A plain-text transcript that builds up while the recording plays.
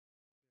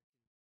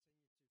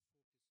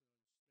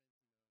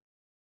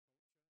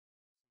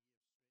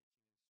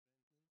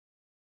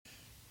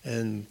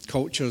And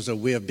culture's a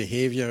way of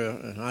behaviour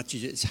and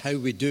attitude. It's how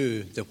we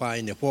do the why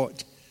and the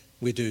what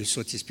we do,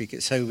 so to speak.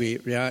 It's how we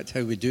react,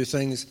 how we do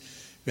things.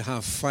 We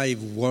have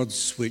 5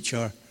 words which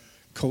are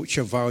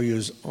culture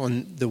values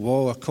on the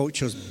wall. Our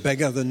culture's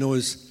bigger than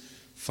those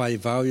 5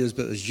 values,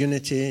 but there's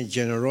unity,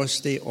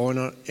 generosity,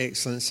 honour,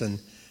 excellence, and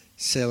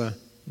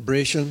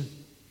celebration.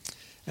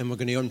 And we're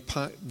going to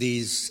unpack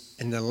these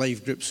in the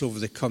life groups over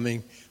the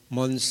coming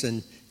months.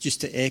 And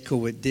just to echo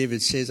what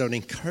David says, I would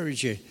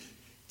encourage you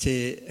to,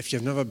 if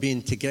you've never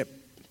been, to get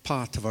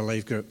part of a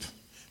life group.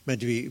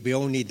 We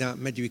all need that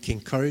midweek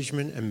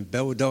encouragement and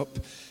build up,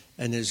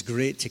 and it's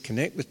great to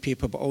connect with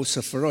people, but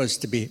also for us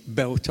to be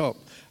built up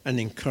and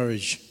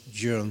encouraged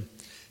during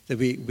the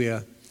week. We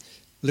are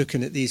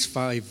looking at these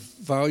 5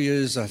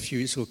 values. A few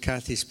weeks ago,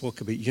 Kathy spoke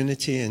about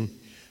unity, and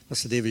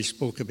Pastor David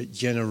spoke about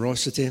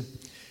generosity,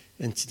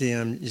 and today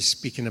I'm just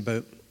speaking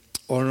about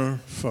honour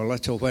for a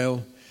little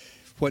while.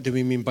 What do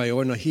we mean by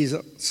honour? Here's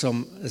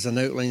as an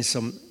outline,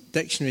 some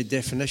dictionary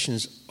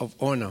definitions of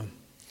honour.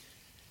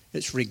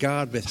 It's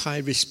regard with high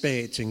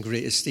respect and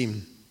great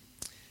esteem.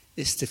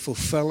 It's to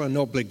fulfill an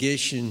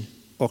obligation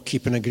or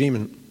keep an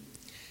agreement.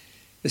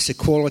 It's the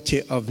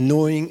quality of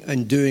knowing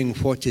and doing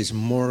what is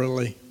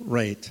morally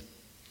right.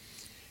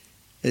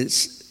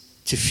 It's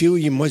to feel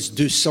you must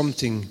do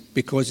something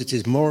because it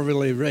is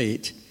morally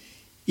right,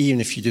 even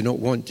if you do not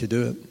want to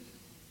do it.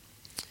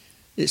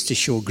 It's to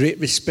show great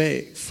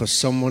respect for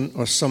someone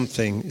or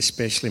something,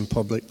 especially in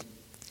public.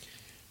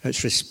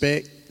 It's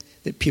respect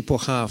that people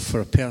have for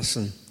a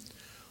person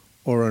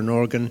or an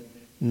organization.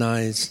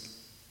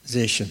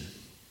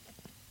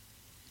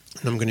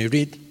 And I'm going to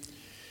read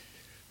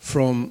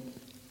from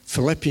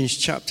Philippians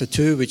chapter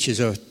 2, which is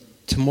our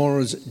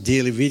tomorrow's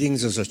daily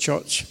readings as a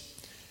church.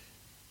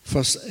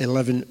 First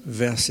 11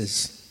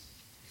 verses.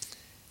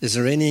 Is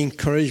there any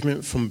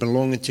encouragement from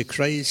belonging to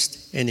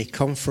Christ? Any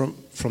comfort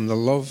from the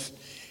love?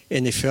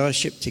 Any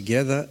fellowship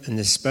together in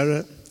the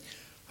Spirit?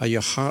 Are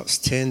your hearts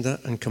tender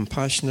and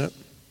compassionate?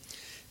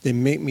 They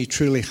make me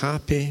truly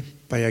happy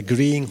by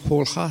agreeing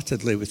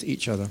wholeheartedly with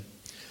each other,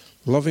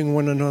 loving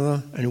one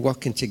another and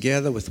working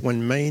together with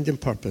one mind and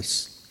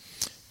purpose.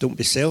 Don't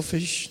be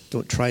selfish.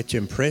 Don't try to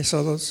impress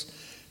others.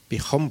 Be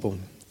humble,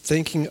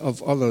 thinking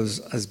of others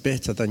as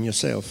better than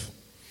yourself.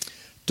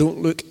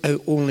 Don't look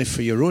out only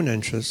for your own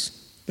interests,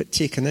 but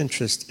take an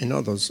interest in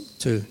others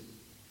too.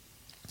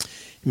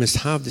 You must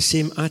have the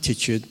same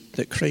attitude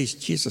that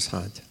Christ Jesus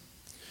had.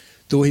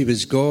 Though he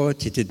was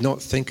God, he did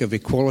not think of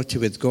equality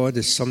with God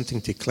as something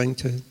to cling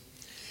to.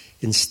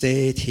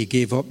 Instead, he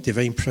gave up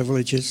divine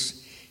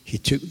privileges. He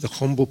took the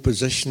humble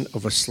position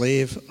of a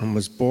slave and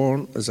was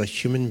born as a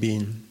human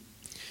being.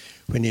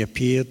 When he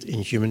appeared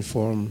in human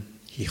form,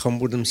 he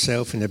humbled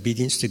himself in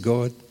obedience to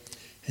God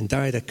and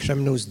died a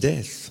criminal's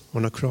death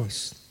on a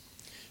cross.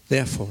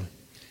 Therefore,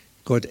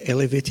 God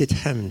elevated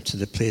him to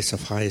the place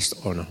of highest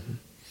honor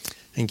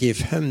and gave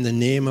him the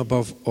name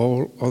above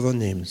all other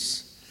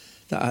names,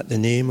 that at the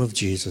name of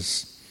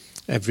Jesus,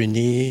 every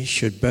knee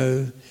should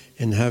bow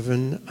in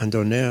heaven and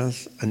on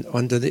earth and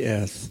under the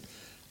earth,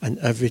 and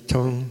every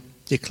tongue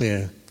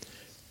declare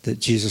that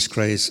Jesus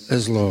Christ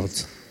is Lord,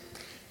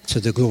 to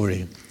the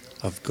glory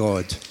of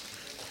God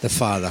the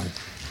Father.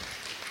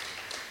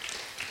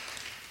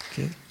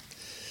 Okay.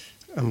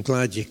 I'm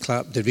glad you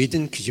clapped the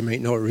reading, because you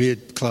might not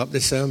clap the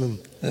sermon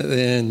at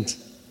the end.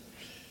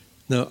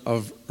 Now,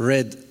 I've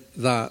read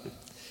that,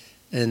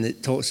 and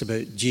it talks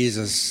about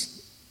Jesus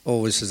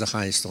always as the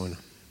highest honor.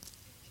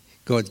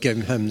 God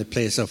giving him the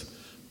place of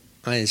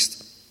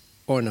highest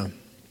honor.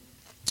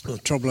 The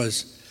trouble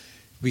is,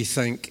 we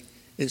think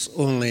it's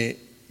only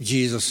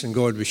Jesus and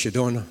God we should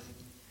honor.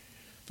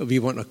 But we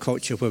want a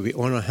culture where we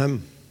honor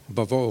him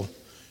above all,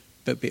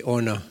 but we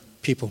honor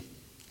people.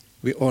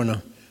 We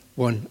honor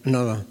one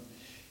another.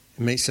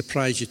 It might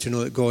surprise you to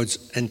know that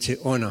God's into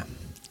honor.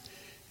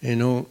 You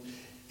know,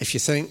 if you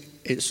think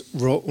it's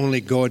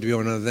only God we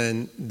honor,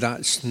 then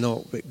that's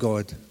not what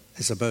God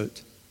is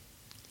about.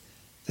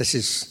 This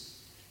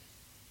is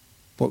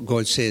what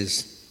God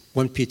says.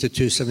 1 Peter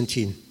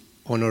 2:17,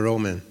 honor all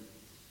men.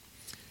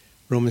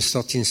 Romans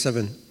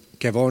 13:7,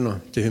 give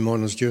honor to whom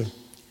honor's due.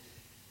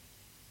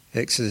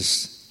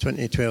 Exodus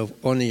 20:12,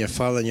 honor your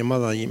father and your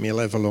mother, you may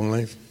live a long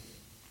life.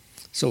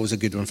 It's always a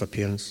good one for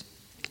parents.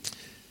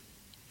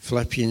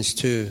 Philippians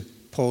 2,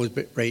 Paul's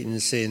writing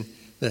and saying,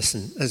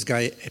 listen, this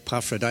guy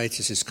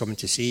Epaphroditus is coming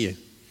to see you.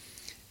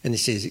 And he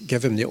says,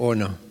 give him the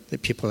honor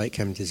that people like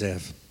him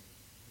deserve.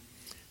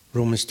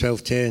 Romans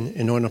 12:10,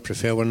 in honor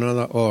prefer one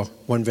another, or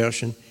one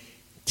version,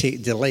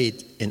 take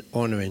delight in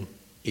honoring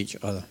each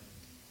other.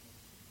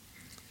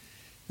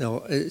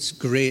 Now, it's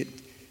great.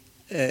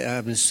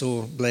 I've been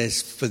so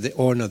blessed for the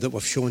honor that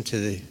we've shown to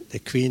the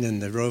Queen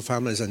and the royal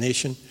family as a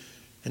nation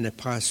in the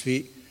past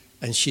week,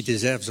 and she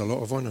deserves a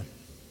lot of honor.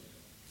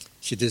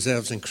 She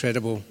deserves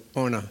incredible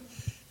honor,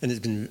 and it's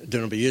been, I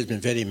don't know about you, it's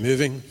been very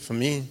moving for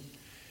me.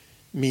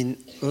 I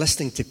mean,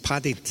 listening to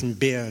Paddington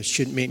Bear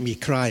shouldn't make me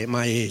cry at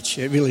my age.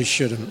 It really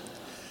shouldn't.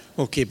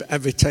 Okay, but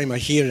every time I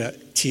hear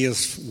it,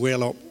 tears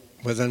well up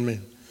within me.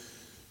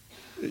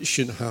 It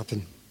shouldn't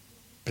happen.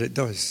 But it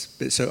does.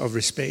 But it's out of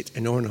respect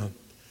and honour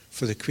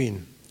for the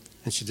Queen,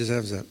 and she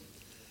deserves it.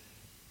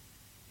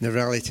 And the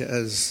reality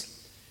is,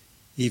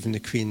 even the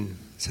Queen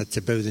has had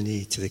to bow the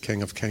knee to the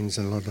King of Kings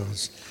and Lord of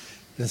Lords.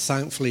 And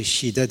thankfully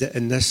she did it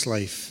in this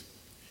life.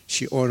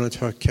 She honoured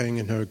her King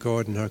and her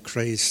God and her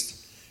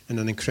Christ in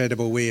an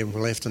incredible way, and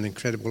we left an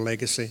incredible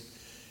legacy.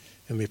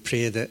 And we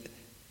pray that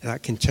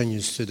that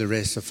continues through the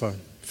rest of her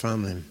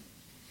family.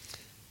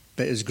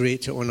 But it's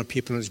great to honour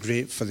people, and it's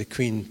great for the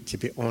Queen to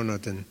be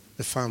honoured and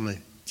the family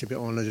to be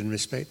honoured and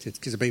respected,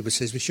 because the Bible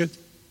says we should.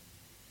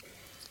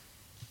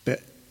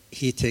 But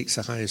he takes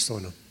the highest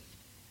honour.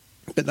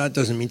 But that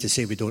doesn't mean to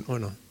say we don't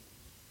honour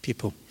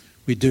people.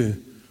 We do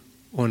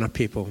honour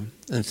people.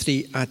 And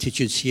 3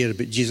 attitudes here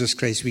about Jesus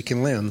Christ we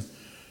can learn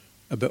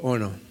about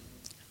honour.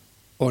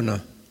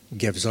 Honour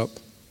gives up.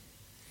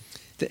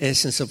 The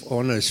essence of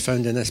honour is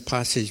found in this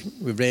passage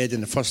we read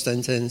in the first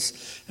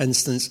instance.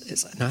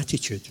 It's an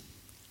attitude.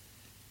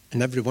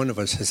 And every one of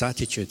us has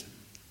attitude.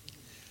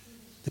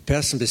 The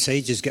person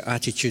beside you's got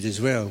attitude as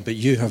well, but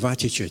you have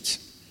attitude.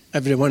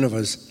 Every one of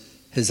us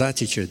has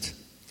attitude.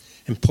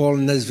 And Paul,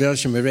 in this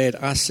version we read,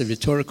 asks the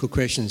rhetorical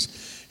questions.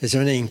 Is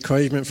there any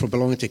encouragement for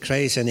belonging to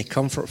Christ? Any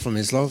comfort from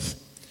his love?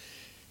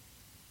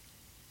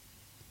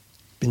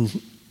 Been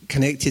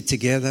connected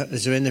together?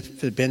 Is there any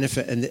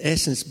benefit? And the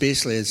essence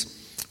basically is,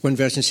 one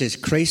version says,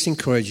 Christ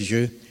encourages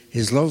you,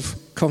 his love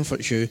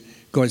comforts you,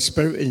 God's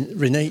Spirit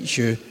reunites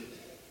you,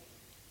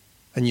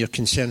 and you're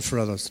concerned for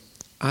others.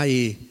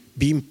 I.e.,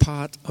 being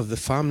part of the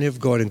family of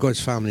God and God's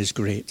family is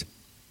great.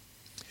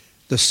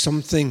 There's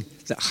something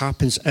that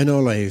happens in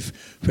our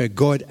life where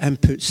God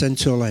inputs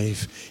into our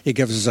life. He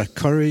gives us a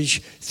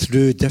courage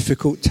through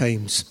difficult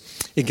times.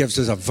 He gives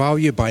us a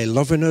value by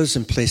loving us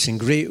and placing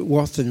great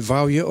worth and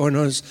value on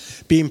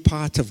us. Being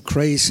part of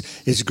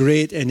Christ is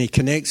great, and he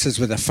connects us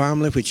with a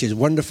family, which is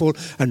wonderful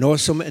and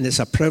awesome, and it's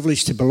a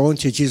privilege to belong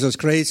to Jesus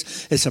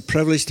Christ. It's a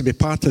privilege to be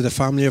part of the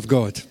family of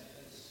God.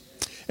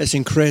 It's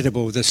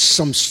incredible. There's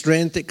some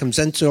strength that comes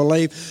into our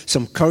life,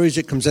 some courage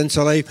that comes into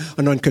our life,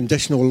 and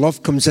unconditional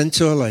love comes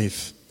into our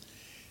life.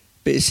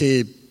 But you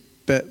say,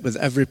 but with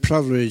every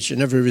privilege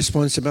and every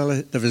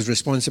responsibility, there is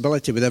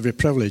responsibility with every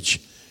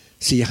privilege.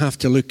 So you have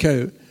to look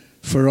out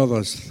for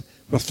others.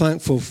 We're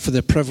thankful for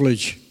the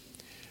privilege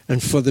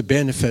and for the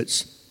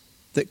benefits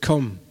that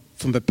come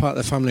from being part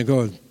of the family of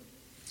God.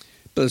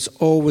 But there's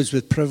always,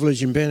 with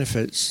privilege and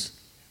benefits,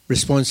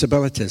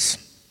 responsibilities.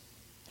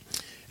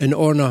 And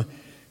honour,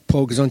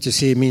 Paul goes on to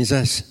say, means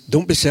this: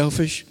 don't be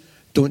selfish,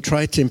 don't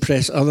try to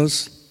impress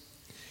others,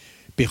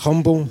 be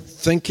humble,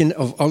 thinking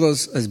of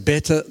others as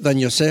better than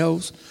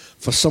yourselves.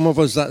 For some of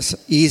us that's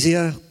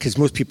easier, because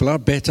most people are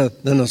better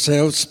than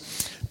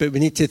ourselves, but we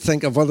need to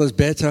think of others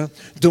better.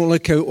 Don't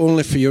look out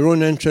only for your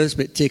own interest,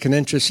 but take an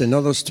interest in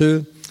others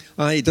too.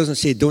 It doesn't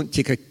say don't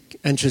take an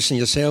interest in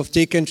yourself.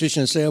 Take interest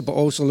in yourself, but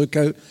also look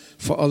out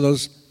for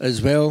others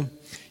as well.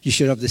 You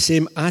should have the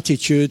same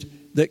attitude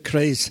that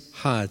Christ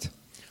had.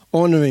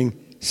 Honouring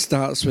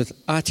starts with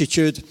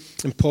attitude,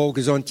 and Paul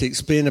goes on to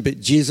explain about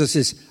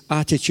Jesus'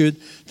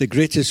 attitude, the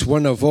greatest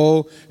one of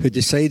all, who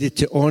decided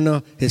to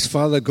honour his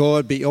Father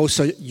God, but he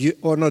also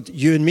honoured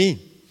you and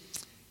me.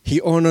 He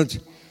honoured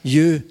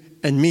you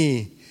and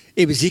me.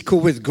 He was equal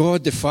with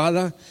God the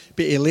Father,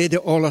 but he laid it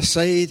all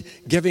aside,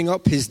 giving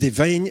up his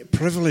divine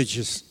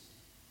privileges.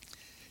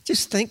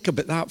 Just think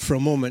about that for a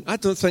moment. I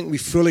don't think we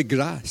fully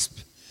grasp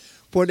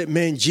what it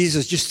meant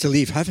Jesus just to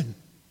leave heaven,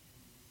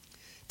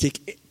 to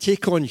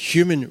take on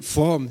human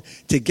form,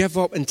 to give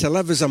up and to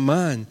live as a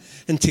man,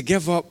 and to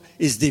give up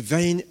his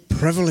divine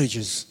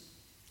privileges.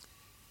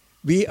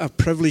 We are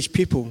privileged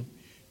people.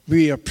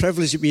 We are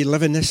privileged that we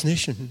live in this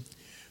nation.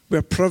 We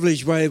are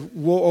privileged by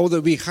all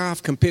that we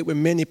have compared with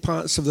many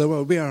parts of the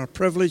world. We are a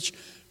privileged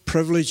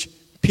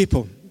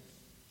people.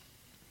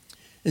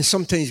 And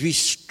sometimes we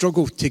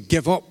struggle to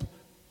give up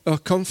our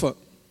comfort.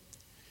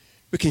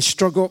 We can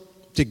struggle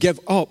to give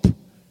up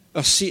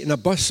our seat in a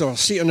bus or a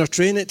seat on a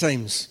train at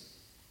times.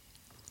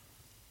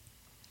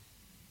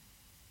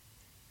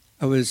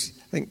 I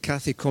think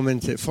Kathy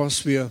commented at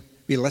first, we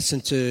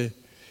listened to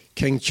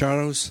King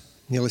Charles,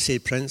 nearly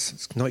said Prince.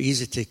 It's not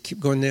easy to keep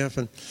going there.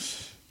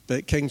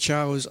 But King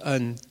Charles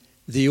and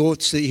the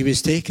oaths that he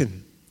was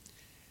taking.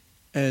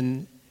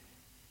 And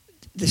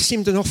there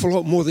seemed an awful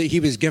lot more that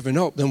he was giving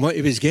up than what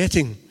he was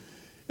getting.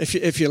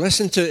 If you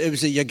listen to it, it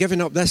was that you're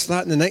giving up this,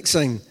 that, and the next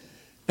thing,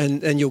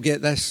 and you'll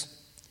get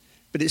this.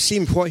 But it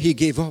seemed what he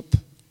gave up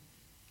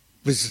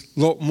was a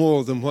lot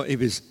more than what he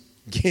was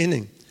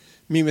gaining.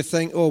 We would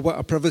think, oh, what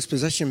a privileged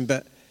position,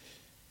 but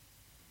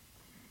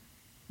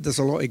there's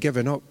a lot of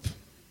giving up.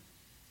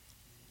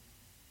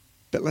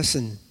 But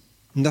listen,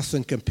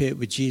 nothing compared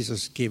with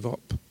Jesus gave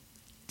up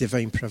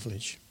divine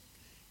privilege.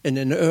 And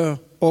in our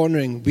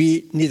honouring,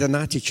 we need an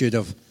attitude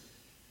of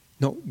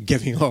not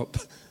giving up,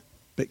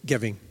 but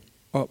giving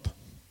up.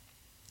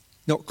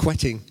 Not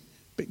quitting,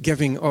 but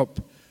giving up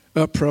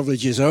our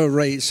privileges, our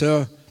rights,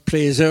 our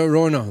praise, our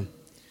honour.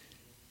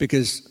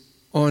 Because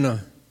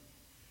honour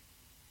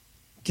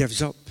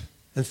gives up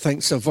and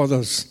thinks of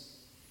others.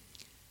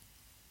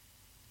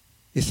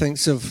 He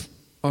thinks of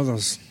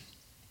others.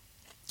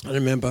 I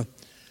remember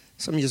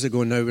some years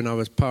ago now when I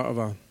was part of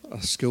a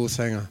school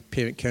thing, a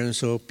parent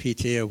council,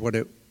 PTA, or what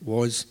it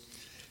was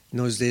in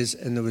those days,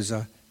 and there was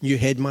a new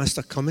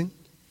headmaster coming.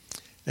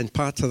 And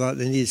part of that,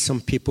 they needed some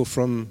people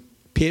from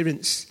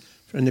parents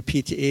from the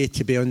PTA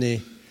to be on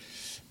the,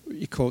 what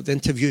you call it, the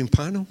interviewing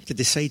panel to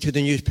decide who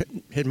the new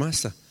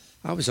headmaster.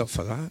 I was up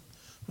for that.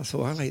 I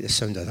thought, I like the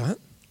sound of that.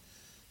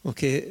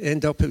 Okay,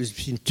 end up it was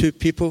between two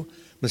people,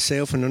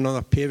 myself and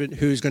another parent,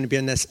 who was going to be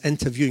in this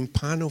interviewing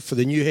panel for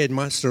the new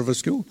headmaster of a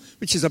school,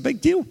 which is a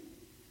big deal.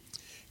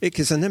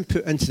 Because an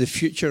input into the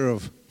future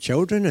of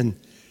children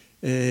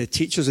and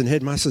teachers and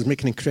headmasters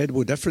make an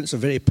incredible difference, are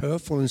very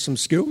powerful in some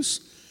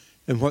schools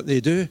and what they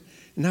do.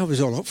 And I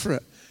was all up for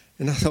it.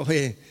 And I thought,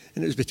 hey,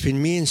 and it was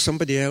between me and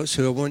somebody else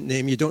who I won't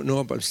name. You don't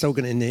know, but I'm still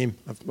going to name.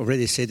 I've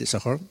already said it's a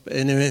her. But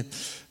anyway,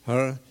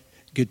 her,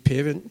 good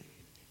parent,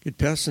 good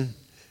person.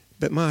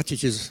 But my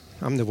attitude is,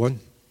 I'm the one.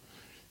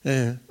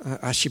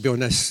 I should be on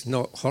this,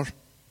 not her,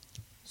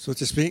 so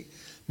to speak.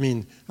 I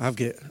mean,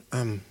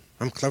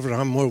 I'm clever,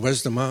 I'm more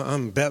wisdom,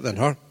 I'm better than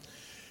her.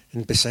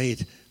 And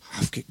beside,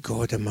 I've got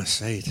God on my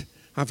side.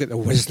 I've got the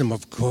wisdom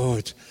of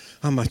God.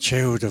 I'm a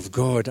child of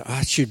God.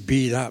 I should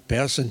be that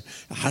person.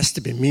 It has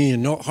to be me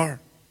and not her.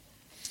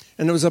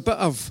 And there was a bit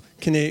of,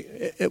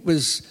 it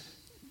was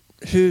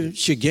who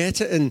should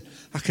get it, and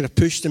I could have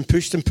pushed and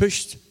pushed and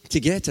pushed to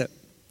get it.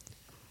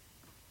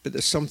 But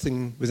there's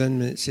something within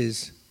me that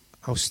says,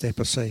 I'll step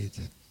aside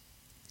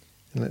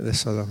and let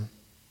this other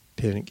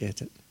parent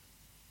get it.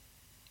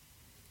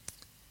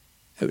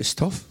 It was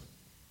tough,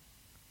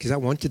 because I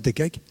wanted the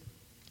gig.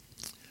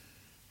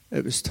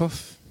 It was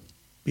tough.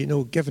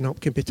 But, giving up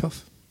can be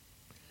tough.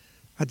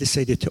 I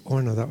decided to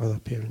honour that other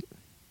parent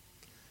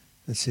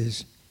and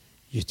says,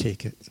 you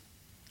take it.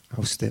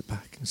 I'll step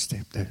back and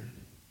step down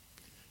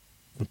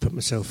and put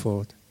myself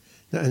forward.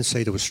 The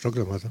inside I was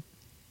struggling with it,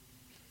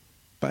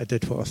 but I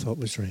did what I thought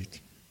was right.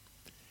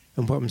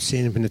 And what I'm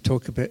saying when I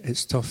talk about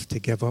it's tough to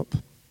give up,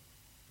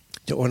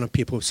 to honour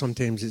people,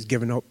 sometimes it's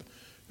giving up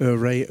our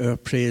right, our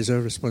praise, our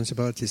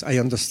responsibilities. I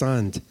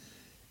understand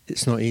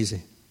it's not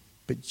easy,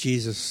 but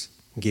Jesus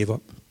gave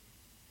up.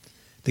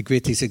 The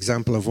greatest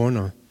example of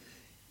honour,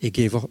 he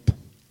gave up.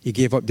 He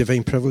gave up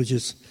divine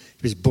privileges.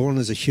 He was born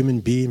as a human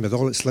being with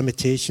all its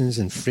limitations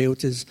and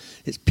frailties,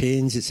 its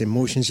pains, its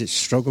emotions, its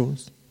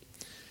struggles.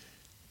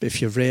 But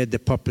if you've read The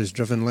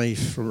Purpose-Driven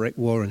Life from Rick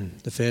Warren,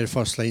 the very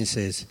first line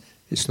says,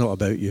 it's not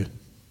about you.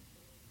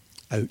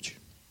 Ouch.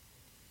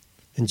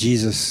 And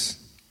Jesus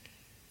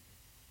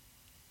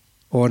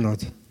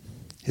honoured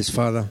his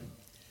Father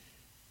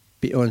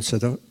beyond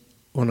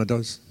honoured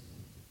us.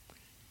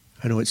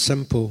 I know it's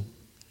simple,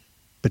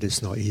 but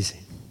it's not easy.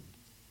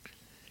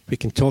 We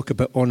can talk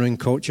about honouring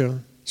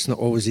culture. It's not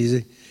always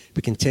easy.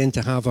 We can tend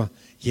to have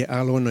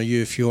I'll honour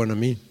you if you honour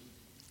me.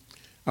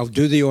 I'll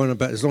do the honour,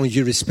 but as long as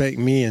you respect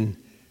me and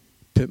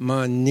put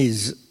my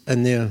needs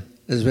in there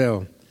as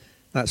well,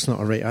 that's not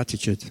a right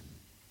attitude.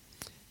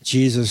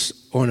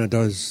 Jesus honoured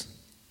us.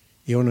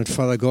 He honoured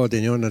Father God,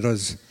 and he honoured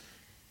us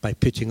by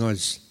putting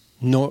us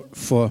not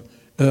for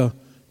our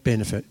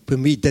benefit.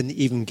 When we didn't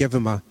even give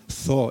him a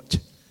thought,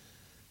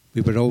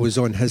 we were always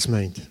on his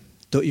mind.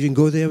 Don't even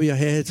go there with your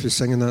head for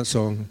singing that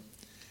song.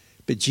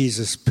 But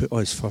Jesus put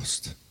us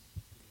first.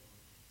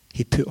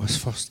 He put us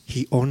first.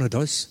 He honoured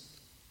us.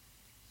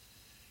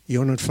 He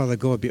honoured Father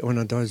God, but he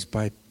honoured us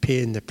by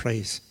paying the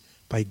price,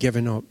 by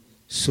giving up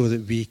so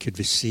that we could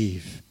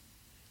receive.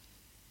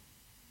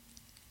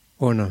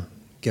 Honour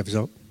gives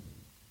up.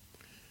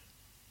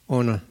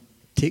 Honour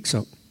takes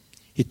up.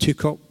 He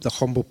took up the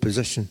humble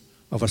position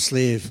of a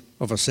slave,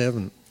 of a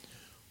servant.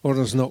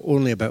 Honour is not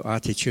only about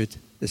attitude,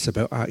 it's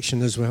about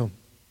action as well.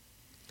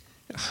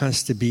 It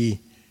has to be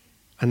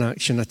an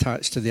action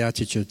attached to the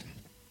attitude.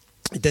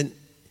 He didn't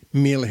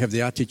merely have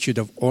the attitude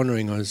of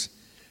honouring us,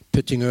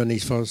 putting our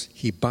needs first.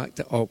 He backed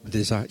it up with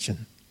his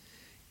action.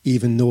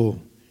 Even though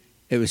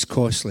it was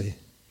costly,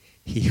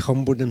 he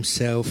humbled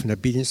himself in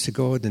obedience to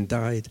God and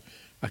died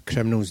a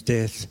criminal's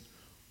death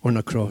on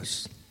a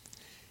cross.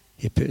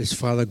 He put his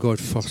Father God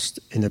first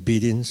in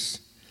obedience.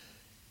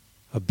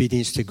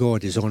 Obedience to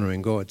God is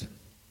honouring God.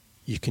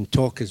 You can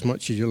talk as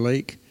much as you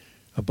like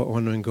about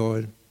honouring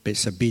God, but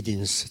it's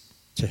obedience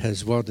to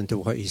his word and to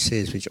what he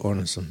says which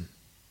honours him.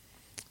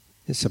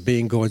 It's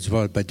obeying God's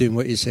word by doing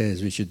what he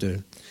says we should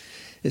do.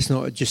 It's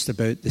not just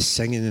about the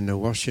singing and the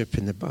worship,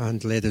 and the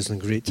band led us in a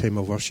great time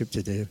of worship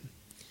today.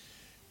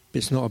 But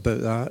it's not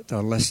about that,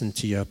 or listen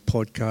to your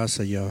podcast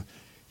or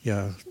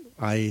your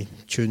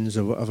iTunes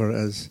or whatever it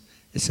is.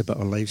 It's about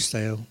a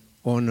lifestyle.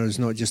 Honour is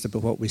not just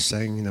about what we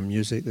sing and the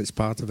music, that's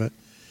part of it.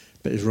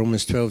 But as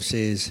Romans 12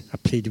 says, I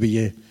plead with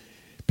you,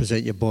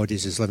 present your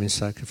bodies as living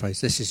sacrifice.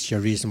 This is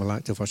your reasonable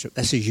act of worship.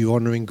 This is you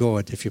honouring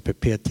God if you're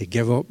prepared to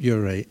give up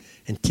your right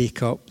and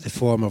take up the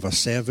form of a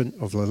servant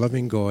of the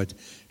living God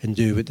and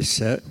do what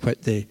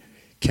the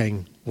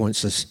King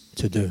wants us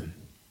to do.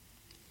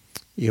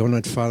 He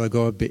honoured Father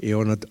God, but he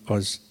honoured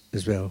us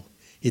as well.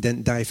 He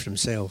didn't die for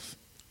himself.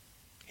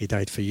 He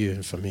died for you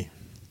and for me.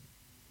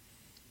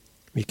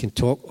 We can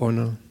talk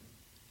honour,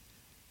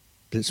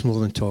 But it's more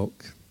than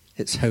talk.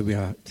 It's how we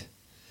act.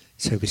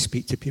 It's how we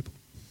speak to people.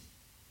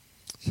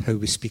 It's how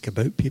we speak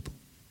about people.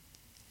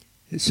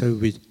 It's how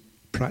we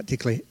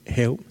practically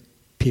help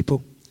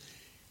people.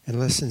 And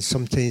listen,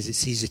 sometimes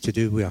it's easy to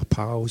do with our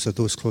pals or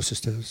those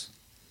closest to us.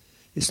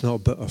 It's not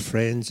about our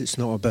friends. It's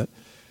not about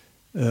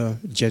our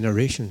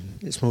generation.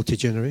 It's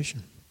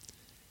multi-generation.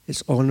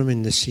 It's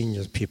honouring the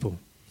senior people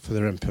for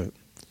their input.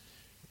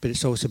 But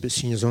it's also about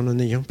seniors honouring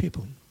the young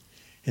people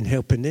and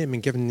helping them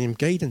and giving them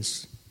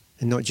guidance.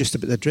 And not just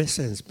about the dress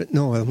sense. But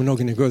no, we're not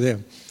going to go there.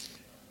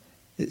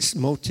 It's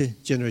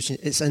multi-generation.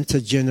 It's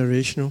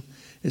intergenerational.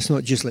 It's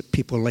not just like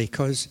people like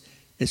us.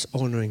 It's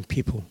honouring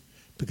people.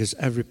 Because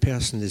every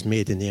person is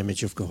made in the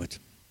image of God.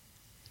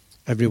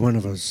 Every one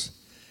of us.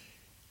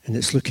 And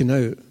it's looking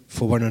out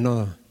for one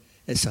another.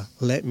 It's a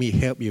let me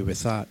help you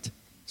with that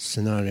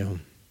scenario.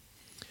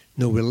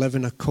 No, we live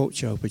in a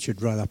culture which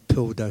would rather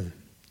pull down.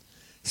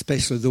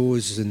 Especially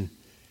those in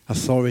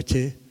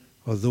authority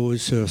or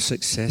those who are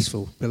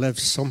successful. We live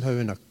somehow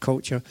in a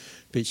culture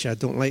which I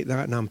don't like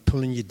that and I'm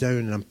pulling you down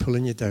and I'm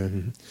pulling you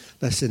down.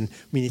 Listen,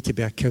 we need to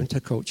be a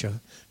counterculture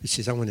which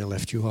says I want to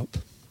lift you up.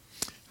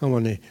 I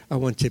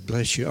want to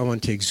bless you. I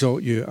want to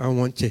exalt you. I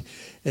want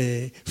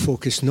to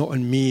focus not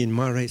on me and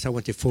my rights. I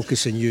want to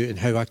focus on you and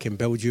how I can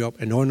build you up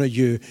and honour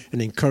you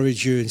and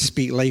encourage you and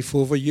speak life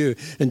over you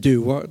and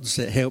do words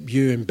that help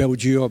you and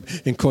build you up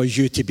and cause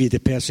you to be the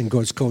person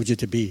God's called you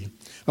to be.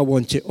 I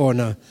want to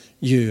honour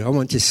you. I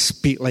want to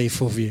speak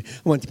life over you.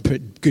 I want to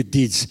put good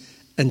deeds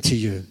into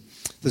you.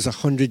 There's a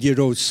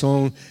 100-year-old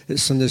song at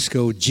Sunday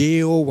school,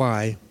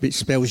 J-O-Y, which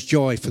spells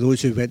joy for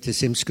those who went to the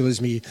same school as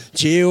me.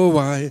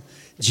 J-O-Y,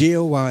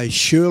 J-O-Y,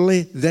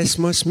 surely this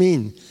must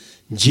mean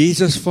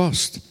Jesus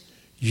first,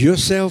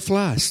 yourself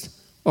last,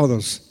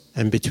 others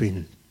in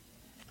between.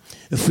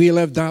 If we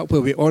lived that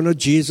where we honoured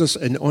Jesus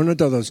and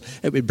honoured others,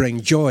 it would bring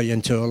joy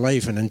into our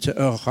life and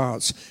into our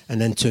hearts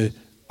and into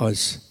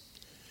us.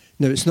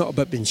 Now, it's not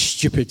about being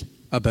stupid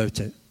about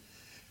it.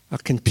 I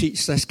can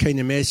preach this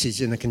kind of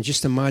message and I can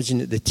just imagine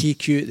at the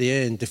TQ at the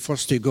end, the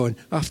first two going,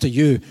 after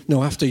you,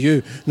 no, after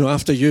you, no,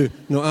 after you,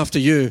 no, after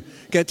you.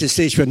 Get to the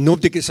stage where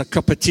nobody gets a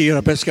cup of tea or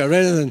a biscuit or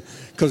anything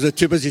because they're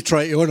too busy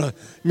trying to honour.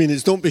 I mean,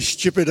 it's don't be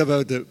stupid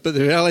about it, but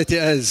the reality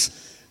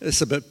is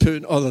it's about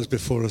putting others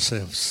before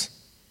ourselves.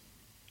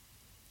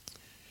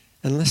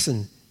 And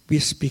listen,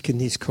 we're speaking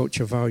these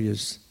culture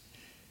values.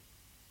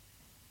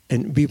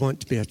 And we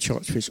want to be a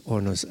church which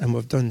honours, and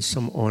we've done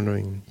some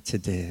honouring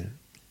today.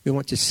 We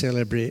want to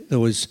celebrate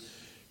those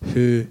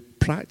who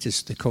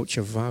practice the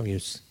culture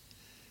values.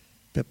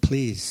 But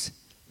please,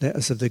 let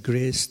us have the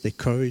grace, the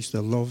courage,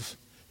 the love,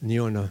 and the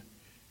honour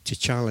to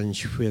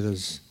challenge where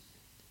there's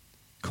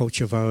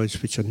culture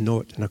values which are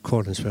not in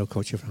accordance with our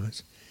culture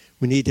values.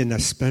 We need in a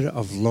spirit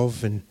of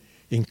love and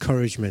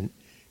encouragement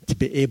to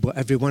be able,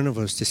 every one of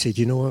us, to say,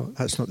 do you know what?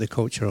 That's not the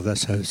culture of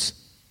this house.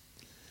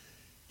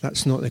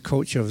 That's not the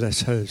culture of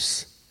this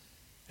house.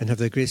 And have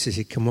the grace to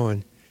say, come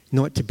on,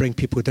 not to bring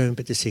people down,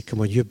 but to say, come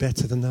on, you're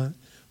better than that.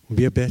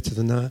 We're better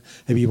than that.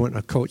 And we want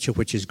a culture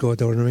which is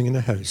God-honouring in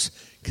the house.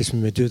 Because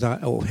when we do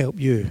that, it will help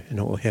you and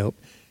it will help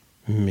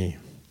me.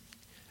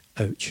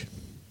 Ouch.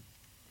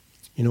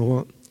 You know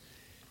what?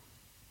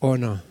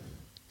 Honour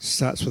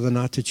starts with an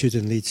attitude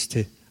and leads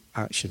to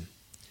action.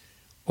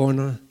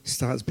 Honour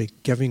starts by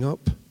giving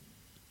up.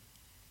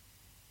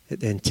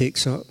 It then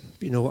takes up.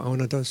 But you know what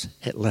honour does?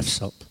 It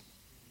lifts up.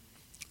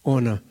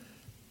 Honour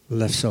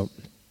lifts up.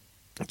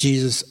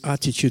 Jesus'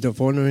 attitude of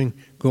honouring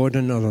God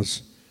and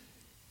others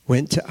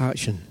went to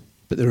action.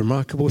 But the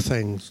remarkable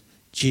things,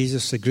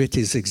 Jesus, the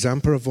greatest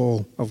example of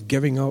all, of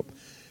giving up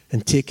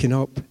and taking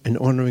up and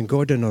honouring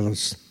God and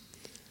others,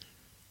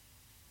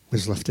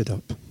 was lifted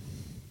up.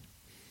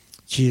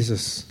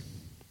 Jesus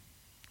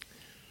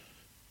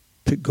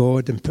put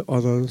God and put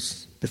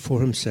others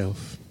before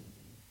himself.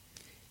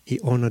 He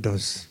honoured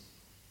us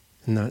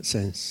in that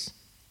sense.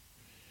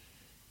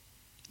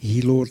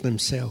 He lowered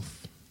himself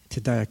to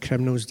die a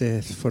criminal's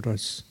death for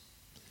us.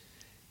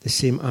 The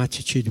same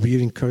attitude we're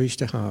encouraged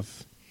to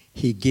have.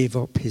 He gave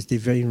up his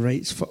divine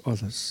rights for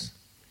others.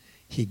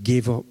 He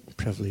gave up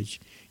privilege.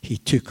 He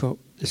took up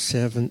the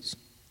servant's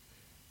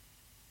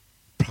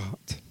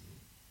part.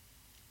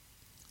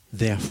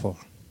 Therefore,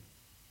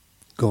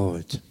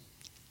 God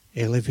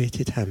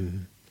elevated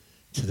him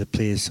to the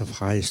place of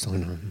highest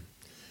honour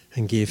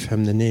and gave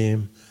him the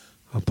name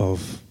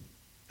above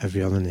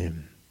every other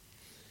name.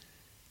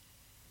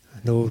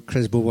 An old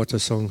Chris Bowater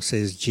song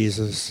says,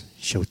 Jesus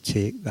shall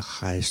take the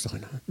highest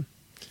honour.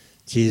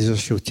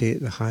 Jesus shall take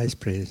the highest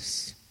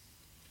praise.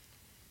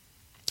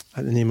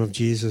 At the name of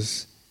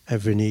Jesus,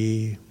 every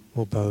knee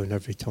will bow and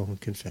every tongue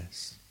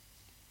confess.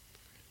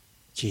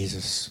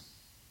 Jesus.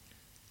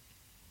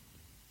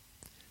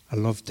 I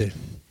loved it.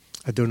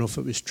 I don't know if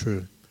it was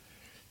true,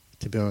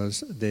 to be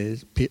honest. The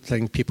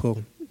thing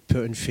people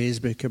put on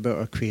Facebook about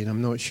our Queen,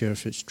 I'm not sure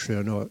if it's true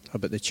or not,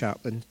 about the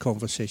chaplain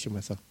conversation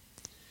with her.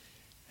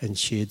 And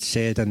she had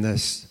said in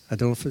this, I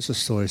don't know if it's a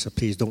story, so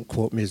please don't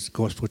quote me as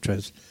gospel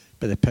truth,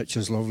 but the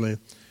picture's lovely.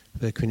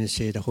 The Queen had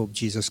said, I hope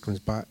Jesus comes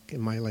back in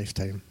my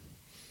lifetime.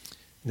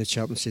 And the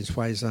chaplain says,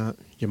 "Why is that,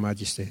 Your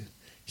Majesty?"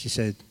 She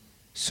said,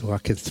 "So I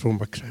can throw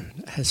my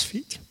crown at his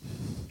feet.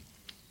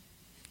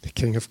 The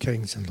King of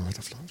Kings and Lord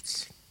of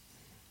Lords."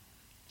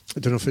 I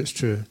don't know if it's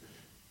true,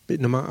 but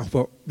no matter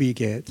what we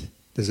get,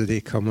 there's a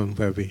day coming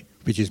where we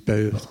just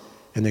bow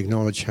and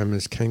acknowledge him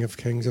as King of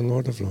Kings and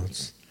Lord of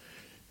Lords.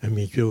 And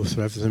we go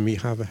through everything we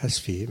have at his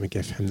feet and we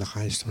give him the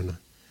highest honour.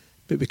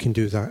 But we can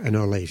do that in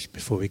our lives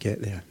before we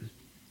get there.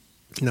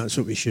 And that's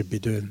what we should be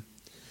doing.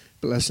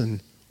 But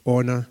listen,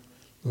 honour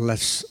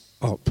lifts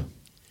up.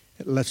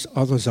 It lifts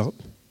others up,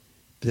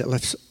 but it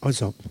lifts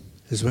us up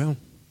as well.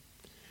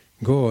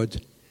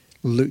 God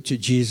looked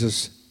at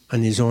Jesus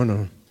and his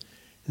honour,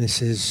 and he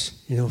says,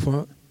 "You know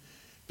what?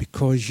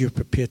 Because you're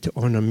prepared to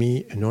honour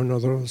me and honour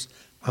others,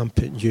 I'm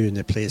putting you in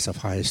the place of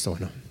highest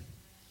honour."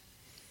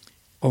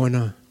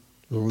 Honour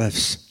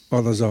lifts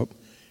others up.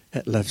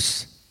 It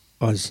lifts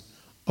us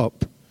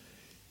up.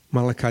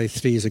 Malachi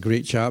 3 is a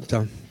great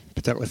chapter,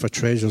 particularly for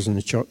treasures in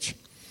the church.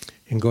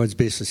 And God's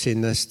basically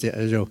saying this to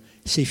Israel: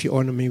 "See, if you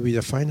honour me with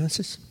your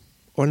finances,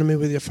 honour me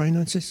with your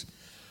finances,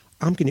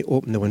 I'm going to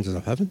open the windows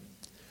of heaven.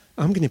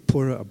 I'm going to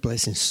pour out a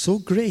blessing so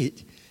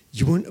great,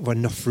 you won't have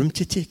enough room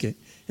to take it."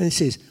 And he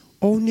says,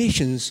 all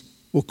nations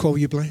will call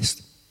you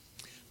blessed.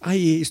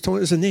 I.e., he's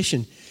talking as a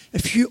nation.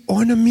 If you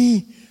honour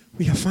me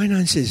with your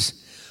finances,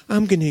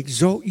 I'm going to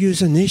exalt you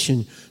as a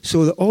nation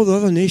so that all the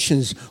other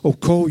nations will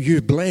call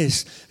you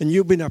blessed. And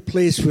you'll be in a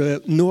place where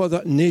no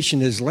other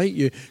nation is like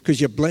you because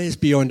you're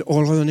blessed beyond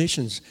all other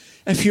nations.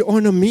 If you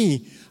honour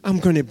me, I'm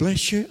going to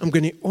bless you. I'm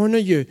going to honour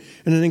you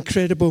in an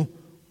incredible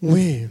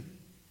way.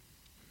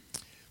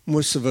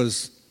 Most of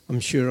us, I'm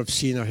sure, have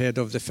seen or heard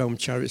of the film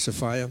Chariots of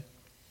Fire.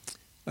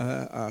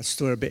 A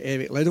story about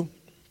Eric Liddell,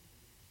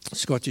 a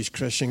Scottish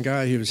Christian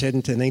guy who was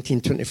heading to the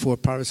 1924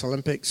 Paris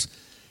Olympics.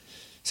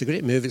 It's a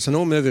great movie. It's an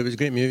old movie. It was a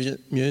great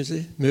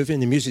movie,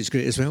 and the music's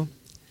great as well.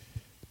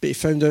 But he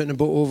found out in a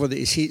boat over that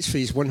his heats for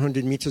his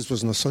 100 metres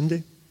was on a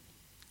Sunday.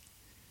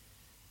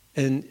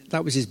 And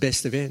that was his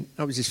best event.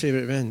 That was his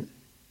favourite event.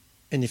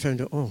 And he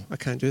found out, oh, I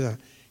can't do that.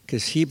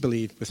 Because he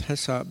believed with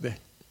his heart,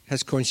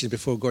 his conscience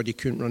before God, he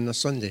couldn't run on a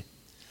Sunday.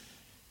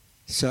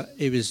 So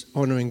he was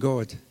honouring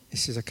God. He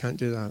says, I can't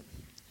do that.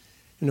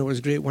 You know, it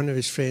was great. One of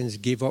his friends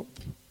gave up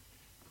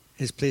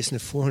his place in the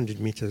 400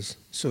 metres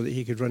so that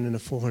he could run in the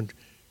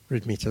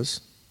 400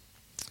 metres,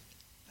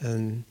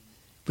 and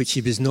which he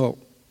was not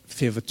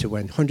favoured to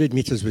win. 100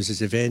 metres was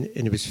his event,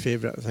 and he was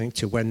favourite, I think,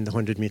 to win the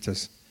 100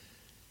 metres.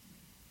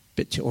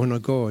 But to honour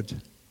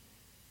God,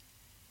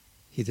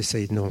 he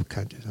decided, no, I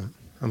can't do that.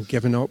 I'm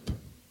giving up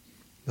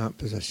that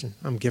position.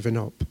 I'm giving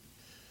up.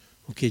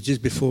 Okay,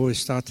 just before we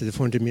started the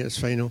 400 metres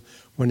final,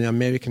 one of the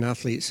American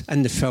athletes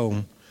in the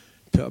film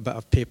put a bit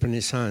of paper in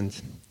his hand,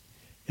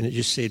 and it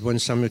just said 1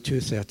 Samuel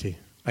 2:30,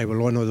 I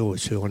will honour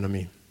those who honour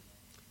me.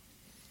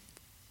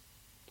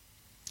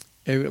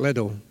 Eric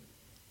Liddell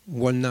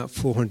won that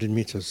 400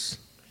 metres,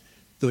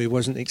 though he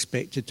wasn't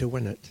expected to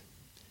win it,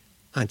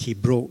 and he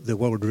broke the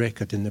world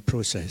record in the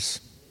process.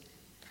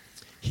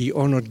 He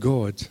honoured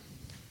God,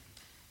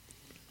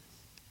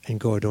 and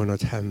God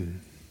honoured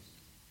him.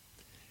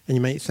 And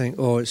you might think,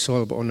 oh, it's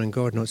all about honouring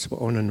God, not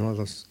about honouring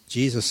others.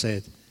 Jesus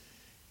said,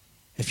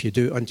 if you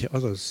do it unto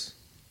others,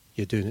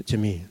 you're doing it to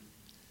me.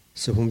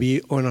 So when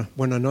we honour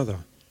one another,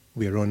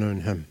 we're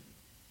honouring him.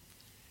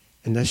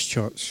 In this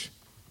church,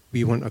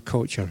 we want a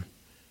culture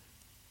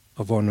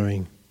of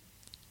honouring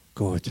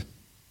God.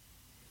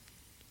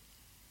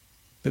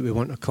 But we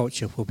want a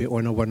culture where we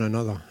honour one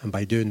another, and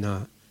by doing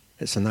that,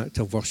 it's an act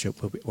of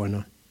worship where we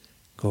honour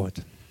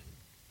God.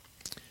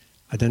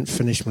 I didn't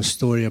finish my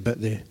story about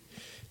the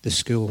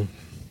school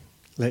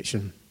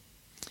election.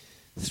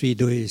 3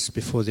 days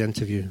before the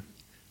interview,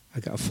 I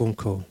got a phone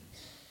call.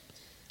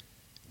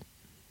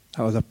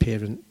 That other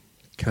parent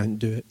can't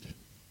do it.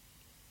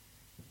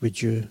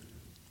 Would you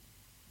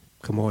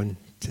come on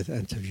to the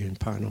interviewing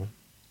panel?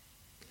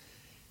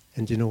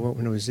 And do you know what?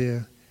 When I was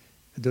there,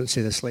 I don't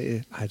say this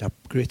lightly, I had a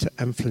greater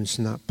influence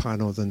in that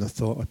panel than I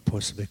thought I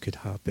possibly could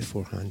have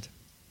beforehand.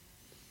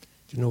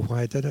 Do you know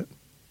why I did it?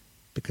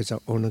 Because I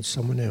honoured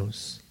someone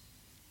else.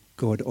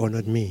 God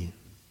honoured me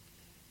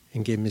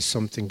and gave me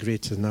something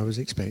greater than I was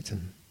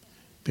expecting.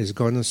 Because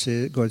God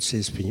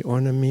says, when you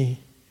honour me,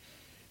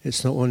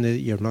 it's not only that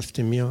you're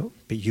lifting me up,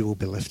 but you will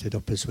be lifted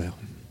up as well.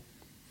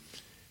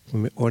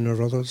 When we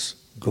honour others,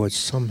 God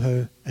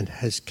somehow in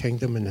his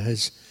kingdom, in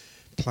his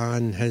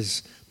plan,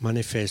 his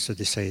manifesto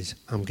decides,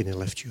 I'm going to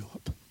lift you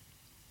up.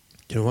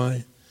 Do you know why?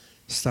 It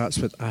starts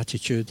with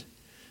attitude.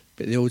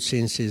 But the old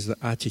saying says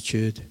that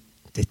attitude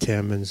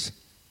determines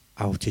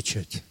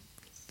altitude.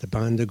 The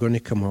band are going to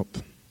come up.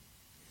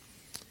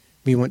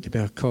 We want to be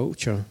a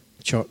culture,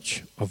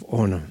 church of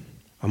honour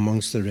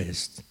amongst the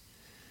rest.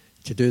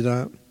 To do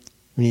that,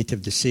 we need to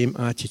have the same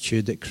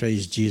attitude that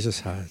Christ Jesus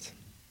had.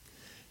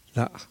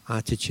 That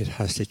attitude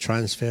has to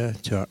transfer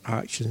to our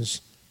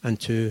actions and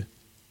to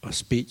our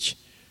speech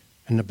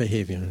and our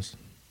behaviours.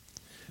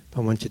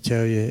 But I want to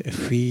tell you,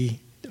 if we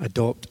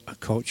adopt a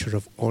culture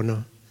of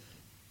honour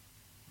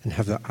and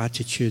have the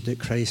attitude that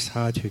Christ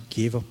had, who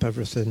gave up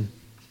everything,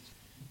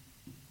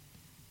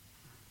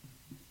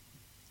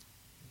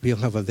 we'll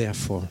have a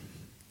therefore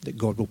that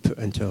God will put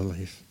into our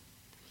life.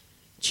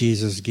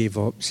 Jesus gave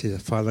up,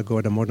 said, Father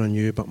God, I'm more on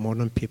you, but more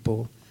on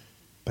people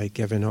by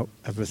giving up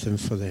everything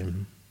for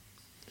them.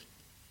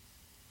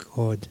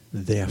 God,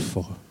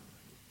 therefore,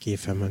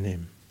 gave him a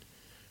name.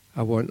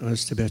 I want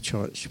us to be a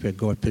church where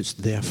God puts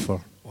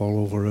therefore all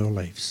over our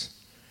lives,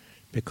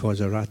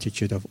 because our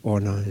attitude of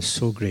honor is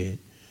so great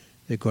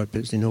that God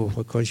puts,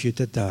 because you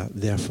did that,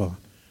 therefore,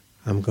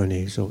 I'm going to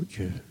exalt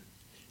you.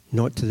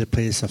 Not to the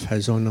place of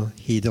his honor.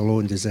 He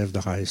alone deserves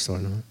the highest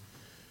honor.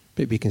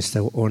 But we can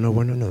still honor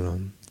one another.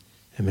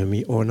 And when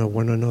we honor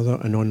one another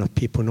and honor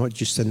people, not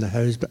just in the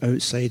house, but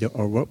outside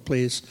our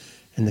workplace,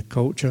 in the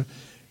culture,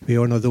 we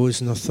honor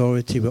those in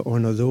authority, we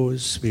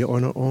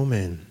honor all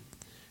men.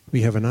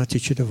 We have an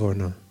attitude of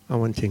honor. I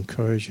want to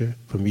encourage you,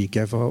 when we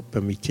give up,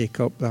 when we take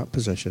up that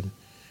position,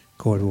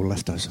 God will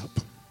lift us up.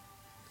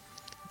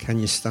 Can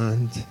you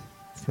stand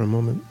for a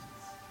moment?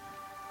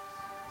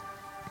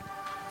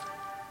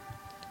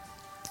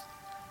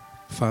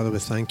 Father, we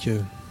thank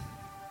you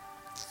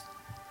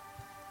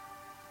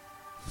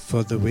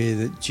for the way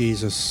that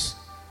Jesus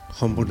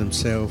humbled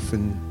himself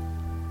and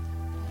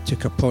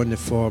took upon the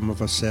form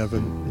of a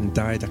servant and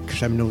died a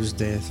criminal's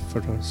death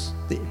for us,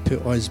 that he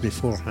put us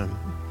before him.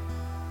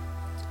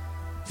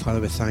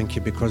 Father, we thank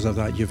you because of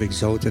that. You've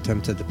exalted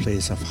him to the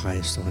place of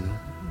highest honor.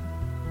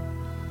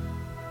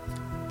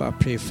 But I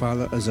pray,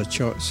 Father, as a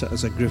church,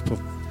 as a group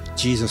of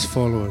Jesus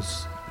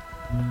followers,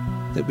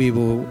 that we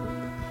will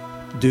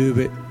do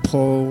what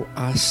Paul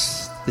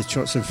asked the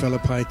church in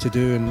Philippi to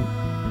do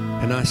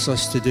and asked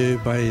us to do,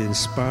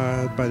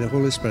 inspired by the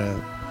Holy Spirit,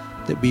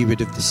 that we would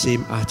have the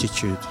same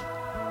attitude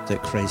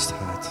that Christ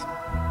had.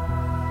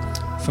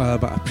 Father,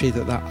 but I pray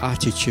that that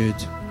attitude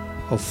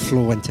will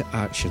flow into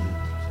action.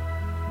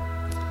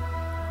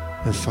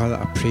 And Father,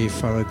 I pray,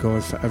 Father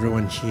God, for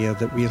everyone here,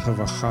 that we'll have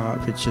a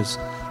heart which is,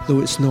 though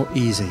it's not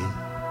easy,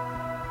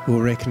 we'll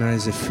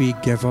recognize if we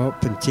give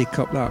up and take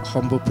up that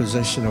humble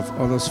position of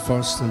others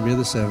first and we're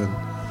the servant,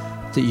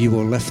 that you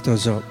will lift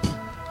us up.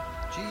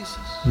 Jesus.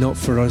 Not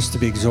for us to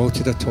be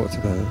exalted or talked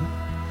about,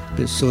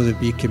 but so that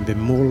we can be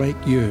more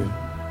like you,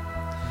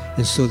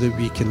 and so that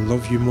we can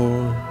love you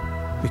more,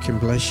 we can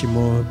bless you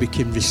more, we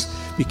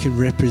can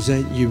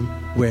represent you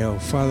well.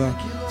 Father,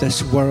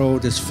 this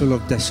world is full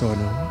of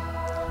dishonor.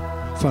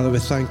 Father, we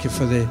thank you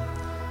for the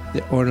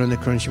honor in the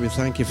country. We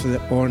thank you for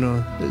the honor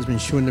that has been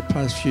shown the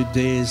past few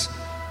days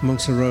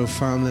amongst the royal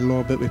family,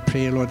 Lord. But we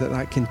pray, Lord,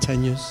 that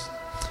continues.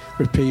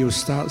 We pray you'll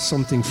start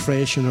something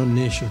fresh in our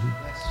nation.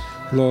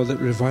 Lord, that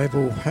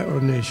revival will hit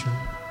our nation.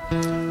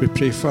 We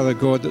pray, Father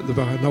God, that there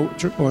will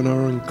be an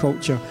honor and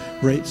culture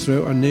right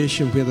throughout our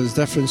nation, where there's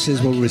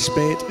differences, we'll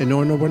respect and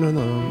honor one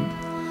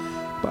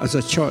another. But as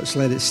a church,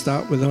 let it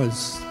start with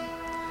us,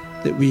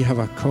 that we have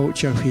a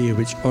culture here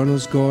which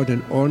honors God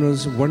and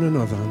honors one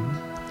another.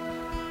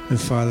 And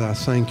Father, I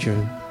thank you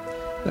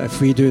that if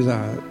we do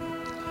that,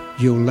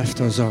 you'll lift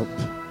us up,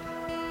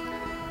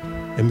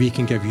 and we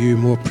can give you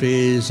more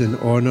praise and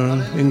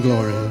honor and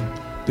glory,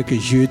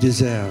 because you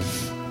deserve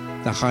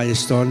the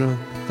highest honor,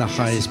 the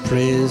highest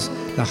praise,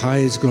 the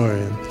highest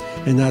glory.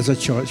 And as a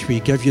church,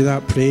 we give you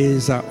that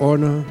praise, that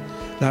honor,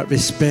 that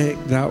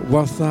respect, that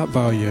worth, that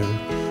value,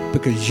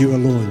 because you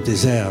alone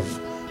deserve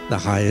the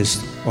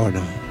highest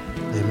honor.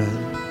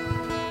 Amen.